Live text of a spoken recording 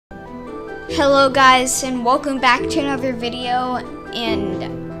Hello guys, and welcome back to another video.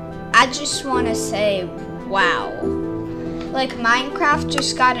 And I just want to say wow, like Minecraft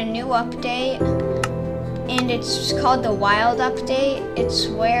just got a new update and it's called the Wild update. It's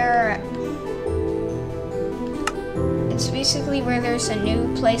basically where there's a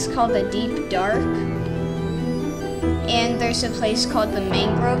new place called the Deep Dark, and there's a place called the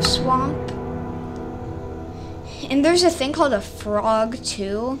Mangrove Swamp, and there's a thing called a frog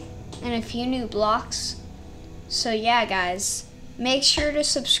too, and a few new blocks. So yeah guys, make sure to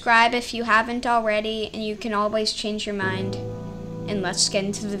subscribe if you haven't already, and you can always change your mind. And let's get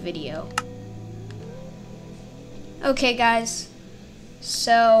into the video. Okay guys,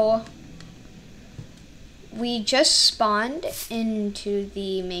 so we just spawned into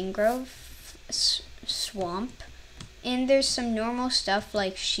the mangrove swamp, and there's some normal stuff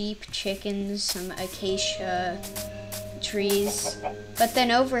like sheep, chickens, some acacia trees. But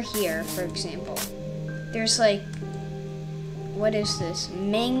then over here, for example, there's like, what is this?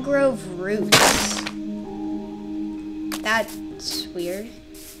 Mangrove roots. That's weird.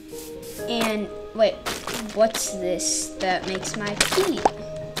 And wait, what's this that makes my feet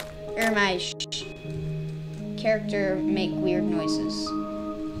or my character make weird noises?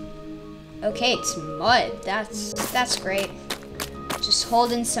 Okay, it's mud. That's great. Just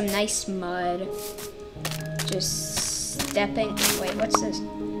holding some nice mud. Just stepping. Wait, what's this?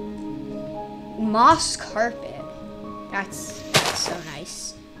 Moss carpet. That's so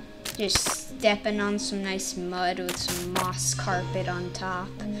nice. Just stepping on some nice mud with some moss carpet on top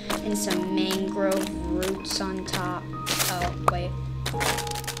and some mangrove roots on top. Oh, wait.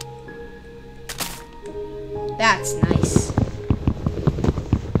 That's nice.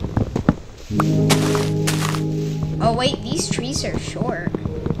 Oh wait, these trees are short.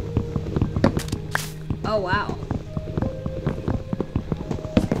 Oh wow.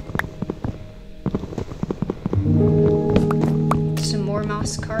 Some more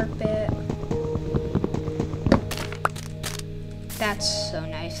moss carpet. That's so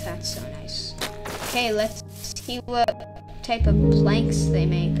nice, that's so nice. Okay, let's see what type of planks they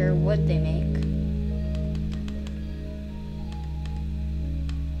make or what they make.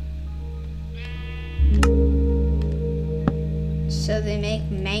 So they make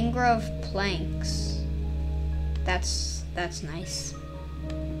mangrove planks. That's nice.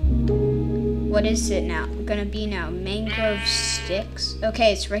 What is it now? Gonna be now mangrove sticks.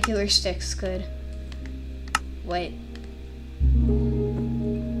 Okay, it's regular sticks. Good. Wait.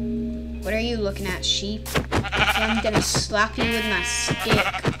 What are you looking at, sheep? I'm gonna slap you with my stick.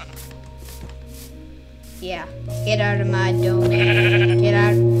 Yeah. Get out of my domain.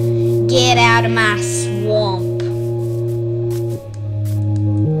 Get out of my swamp.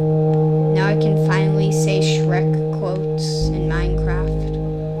 I can finally say Shrek quotes in Minecraft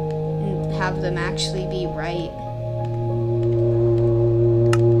and have them actually be right.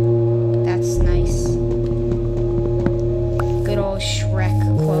 That's nice. Good old Shrek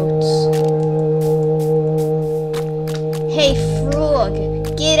quotes. Hey frog,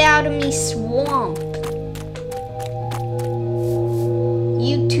 get out of me swamp.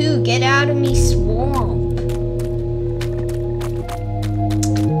 You too, get out of me swamp.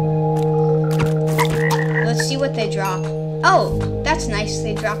 Let's see what they drop. Oh, that's nice.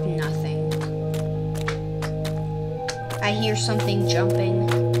 They drop nothing. I hear something jumping.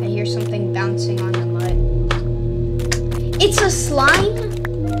 I hear something bouncing on the mud. It's a slime?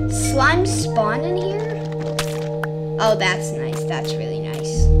 Slime spawn in here? Oh, that's nice. That's really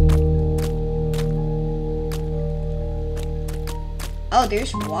nice. Oh,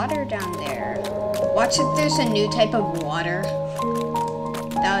 there's water down there. Watch if there's a new type of water.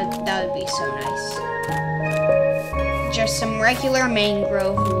 That would be so nice. Just some regular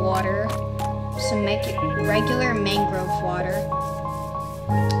mangrove water. Some regular mangrove water.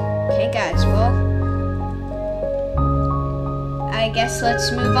 Okay guys, well, I guess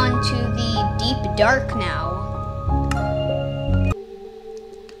let's move on to the Deep Dark now.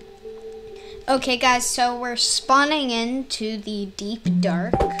 Okay guys, so we're spawning into the Deep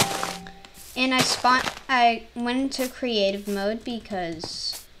Dark. And I went into creative mode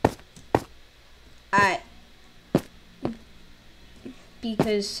because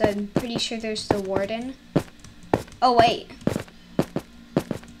I'm pretty sure there's the warden. Oh wait.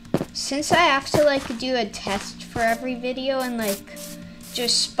 Since I have to like do a test for every video and like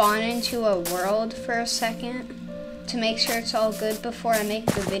just spawn into a world for a second to make sure it's all good before I make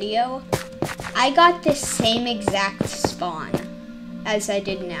the video, I got the same exact spawn as I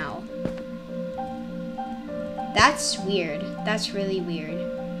did now. That's weird. That's really weird.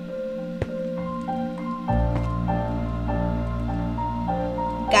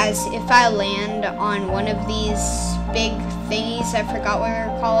 guys, if I land on one of these big thingies, I forgot what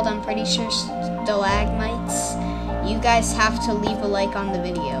they're called, I'm pretty sure stalagmites, you guys have to leave a like on the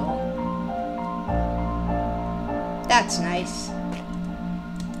video. That's nice.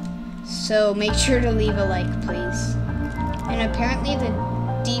 So make sure to leave a like, please. And apparently the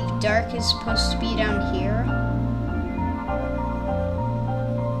deep dark is supposed to be down here.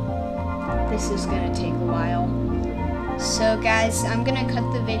 This is gonna take a while. So guys, I'm gonna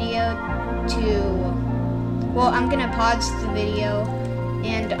cut the video well, I'm gonna pause the video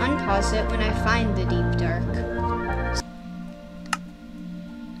and unpause it when I find the deep dark.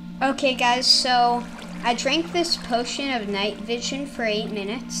 Okay guys, so I drank this potion of night vision for 8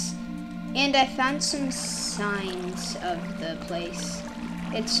 minutes and I found some signs of the place.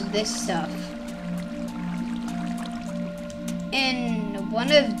 It's this stuff. In one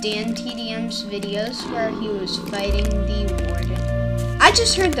of Dan TDM's videos where he was fighting the warden. I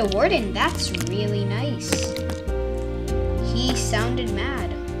just heard the warden, that's really nice. He sounded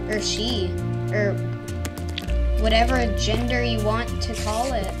mad, or she, or whatever gender you want to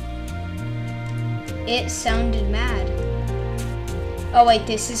call it. It sounded mad. Oh wait,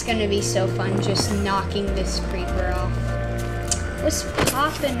 this is gonna be so fun, just knocking this creeper off. What's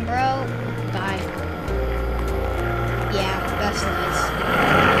poppin', bro? Bye. Yeah, that's nice.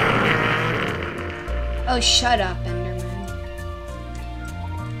 Oh, shut up, Enderman.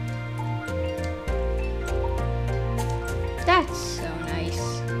 That's so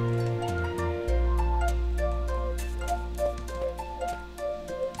nice.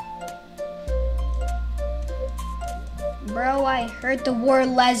 Bro, I heard the word,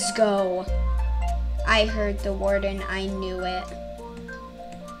 let's go. I heard the warden, I knew it.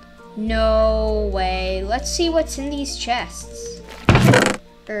 No way. Let's see what's in these chests.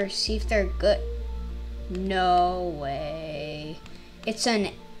 Or see if they're good. No way. It's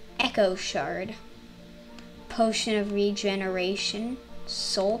an echo shard. Potion of regeneration.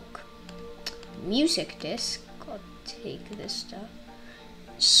 Sulk. Music disc. I'll take this stuff.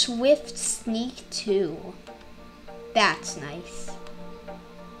 Swift sneak 2. That's nice.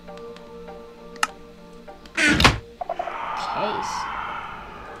 Okay.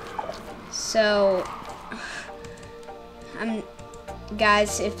 So,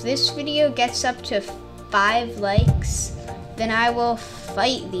 guys, if this video gets up to 5 likes, then I will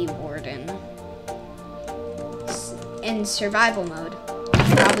fight the warden in survival mode.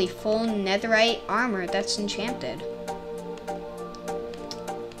 Probably full netherite armor that's enchanted.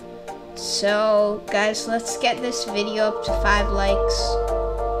 So, guys, let's get this video up to 5 likes.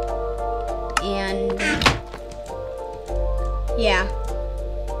 And, yeah.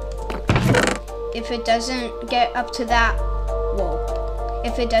 If it doesn't get up to that,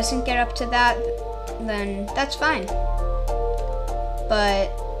 if it doesn't get up to that, then that's fine.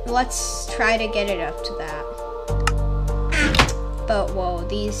 But let's try to get it up to that. But whoa,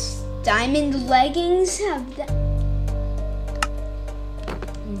 these diamond leggings have that.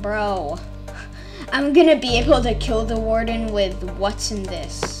 Bro, I'm gonna be able to kill the warden with what's in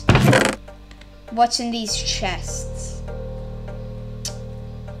this. What's in these chests?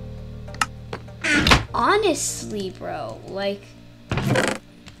 Honestly, bro, like,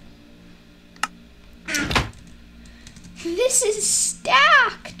 this is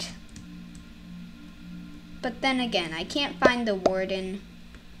stacked. But then again, I can't find the warden,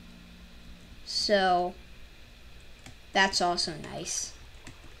 so that's also nice.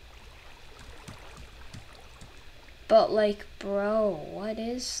 But like, bro, what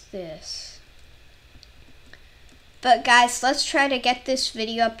is this? But guys, let's try to get this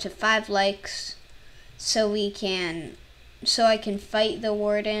video up to 5 likes so I can fight the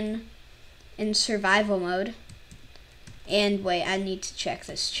warden in survival mode. And wait, I need to check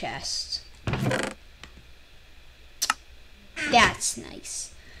this chest. That's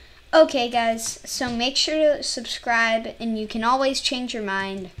nice. Okay guys, so make sure to subscribe and you can always change your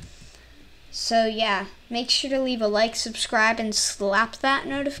mind. So yeah, make sure to leave a like, subscribe, and slap that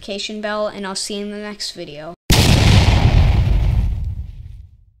notification bell, and I'll see you in the next video.